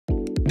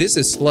This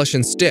is Slush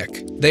and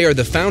Stick. They are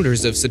the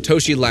founders of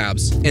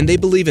SatoshiLabs, and they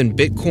believe in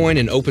Bitcoin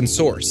and open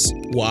source.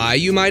 Why,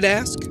 you might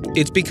ask?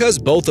 It's because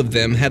both of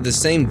them have the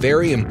same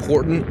very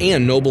important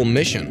and noble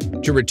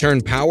mission: to return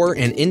power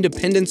and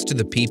independence to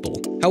the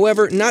people.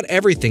 However, not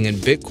everything in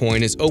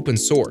Bitcoin is open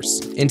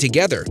source, and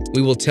together,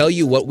 we will tell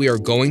you what we are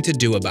going to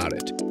do about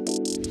it.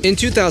 In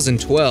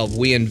 2012,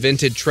 we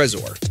invented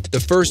Trezor, the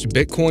first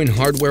Bitcoin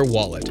hardware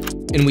wallet,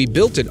 and we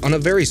built it on a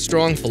very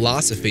strong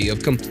philosophy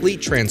of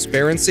complete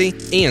transparency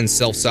and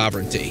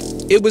self-sovereignty.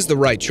 It was the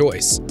right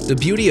choice. The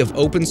beauty of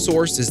open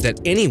source is that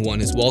anyone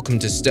is welcome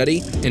to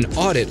study and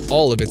audit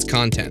all of its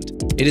content.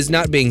 It is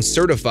not being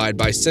certified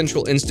by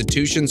central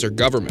institutions or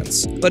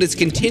governments, but it's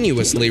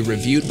continuously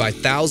reviewed by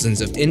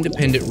thousands of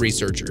independent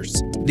researchers.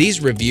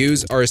 These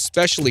reviews are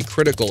especially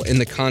critical in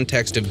the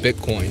context of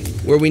Bitcoin,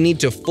 where we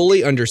need to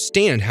fully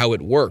understand how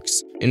it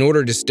works in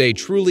order to stay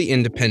truly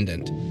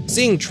independent.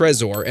 Seeing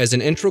Trezor as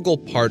an integral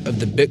part of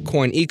the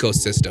Bitcoin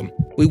ecosystem,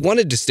 we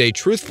wanted to stay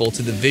truthful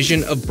to the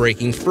vision of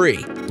breaking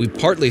free. We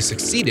partly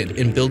succeeded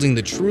in building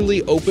the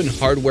truly open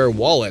hardware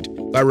wallet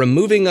by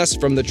removing us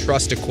from the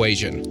trust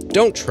equation.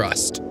 Don't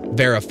trust,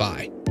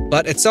 verify.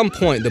 But at some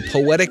point, the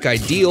poetic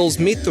ideals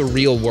meet the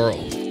real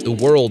world. The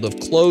world of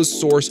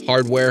closed-source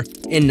hardware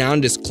and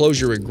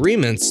non-disclosure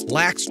agreements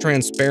lacks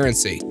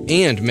transparency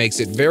and makes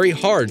it very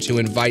hard to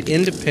invite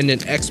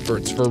independent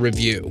experts for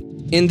review.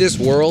 In this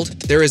world,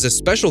 there is a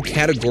special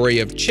category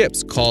of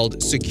chips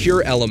called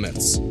secure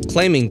elements,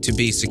 claiming to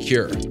be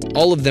secure.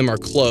 All of them are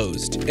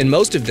closed, and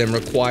most of them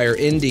require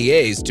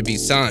NDAs to be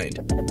signed,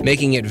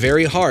 making it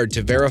very hard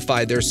to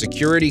verify their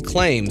security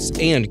claims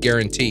and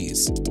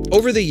guarantees.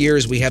 Over the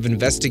years, we have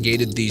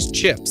investigated these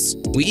chips.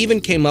 We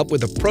even came up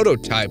with a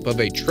prototype of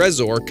a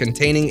Trezor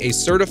containing a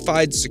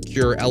certified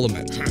secure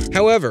element.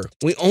 However,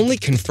 we only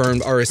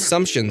confirmed our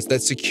assumptions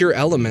that secure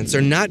elements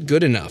are not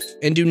good enough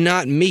and do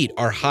not meet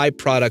our high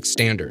product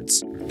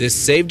standards. This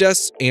saved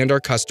us and our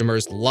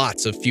customers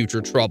lots of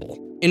future trouble.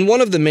 In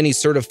one of the many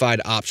certified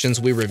options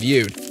we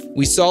reviewed,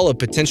 we saw a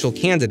potential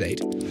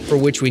candidate for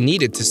which we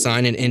needed to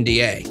sign an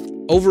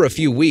NDA. Over a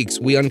few weeks,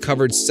 we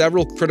uncovered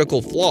several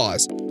critical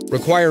flaws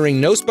requiring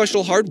no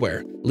special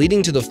hardware,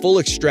 leading to the full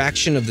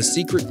extraction of the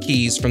secret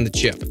keys from the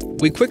chip.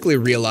 We quickly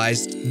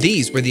realized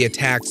these were the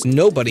attacks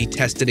nobody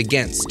tested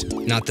against,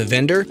 not the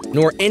vendor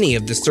nor any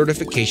of the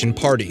certification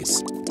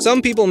parties.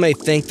 Some people may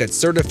think that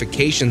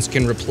certifications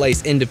can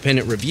replace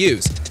independent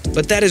reviews,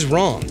 but that is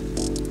wrong.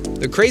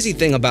 The crazy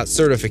thing about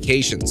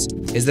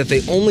certifications is that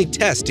they only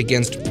test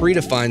against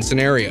predefined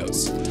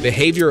scenarios.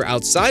 Behavior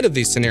outside of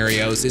these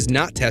scenarios is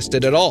not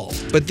tested at all.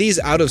 But these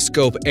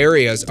out-of-scope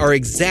areas are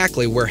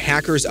exactly where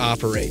hackers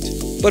operate.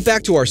 But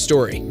back to our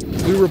story.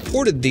 We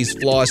reported these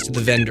flaws to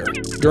the vendor.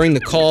 During the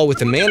call with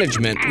the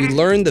management, we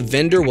learned the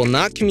vendor will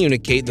not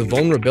communicate the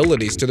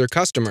vulnerabilities to their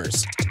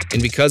customers.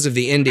 And because of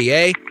the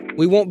NDA,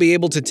 we won't be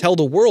able to tell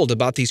the world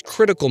about these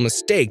critical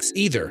mistakes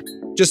either.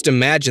 Just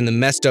imagine the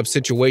messed up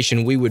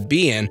situation we would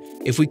be in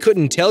if we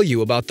couldn't tell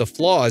you about the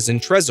flaws in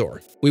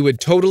Trezor. We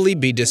would totally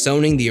be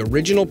disowning the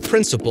original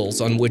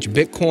principles on which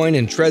Bitcoin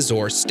and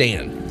Trezor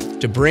stand,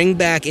 to bring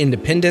back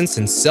independence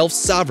and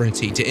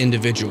self-sovereignty to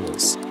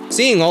individuals.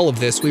 Seeing all of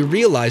this, we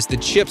realized the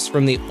chips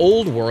from the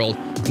old world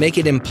make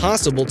it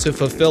impossible to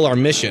fulfill our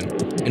mission,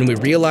 and we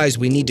realized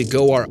we need to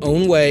go our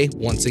own way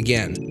once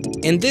again.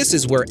 And this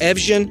is where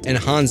Evgen and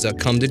Hansa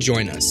come to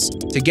join us.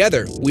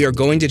 Together, we are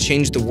going to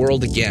change the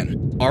world again.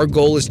 Our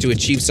goal is to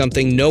achieve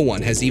something no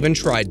one has even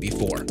tried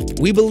before.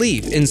 We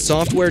believe in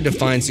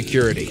software-defined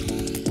security,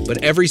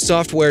 but every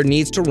software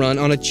needs to run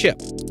on a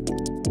chip.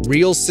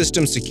 Real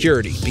system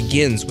security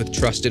begins with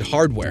trusted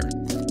hardware.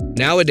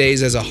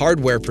 Nowadays, as a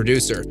hardware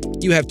producer,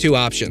 you have two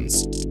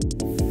options.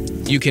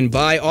 You can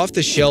buy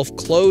off-the-shelf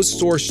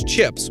closed-source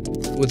chips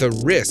with a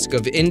risk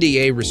of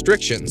NDA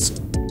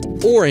restrictions,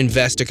 or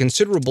invest a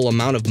considerable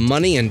amount of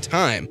money and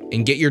time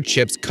and get your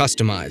chips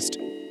customized.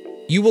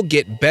 You will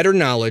get better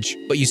knowledge,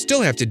 but you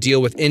still have to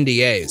deal with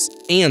NDAs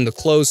and the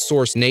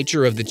closed-source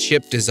nature of the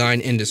chip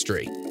design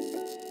industry.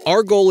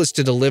 Our goal is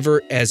to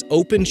deliver as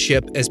open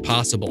chip as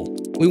possible.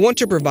 We want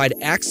to provide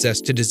access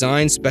to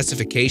design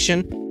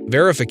specification,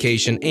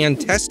 verification,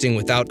 and testing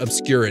without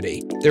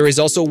obscurity. There is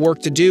also work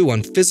to do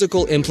on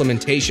physical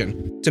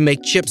implementation to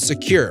make chips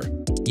secure,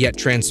 yet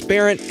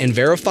transparent and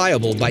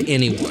verifiable by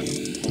anyone.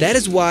 That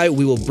is why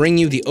we will bring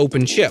you the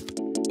open chip,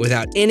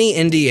 without any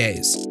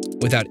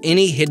NDAs, without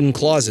any hidden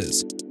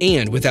clauses,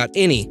 and without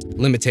any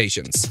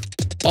limitations.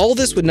 All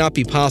this would not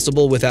be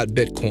possible without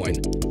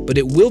Bitcoin, but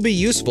it will be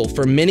useful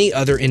for many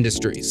other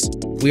industries.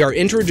 We are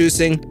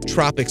introducing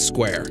Tropic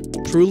Square,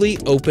 truly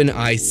open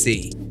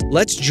IC.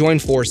 Let's join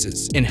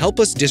forces and help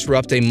us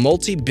disrupt a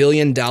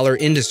multi-billion-dollar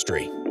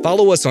industry.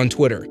 Follow us on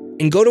Twitter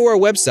and go to our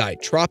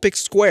website,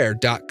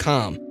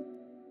 tropicsquare.com.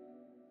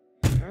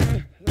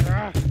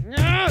 Ah!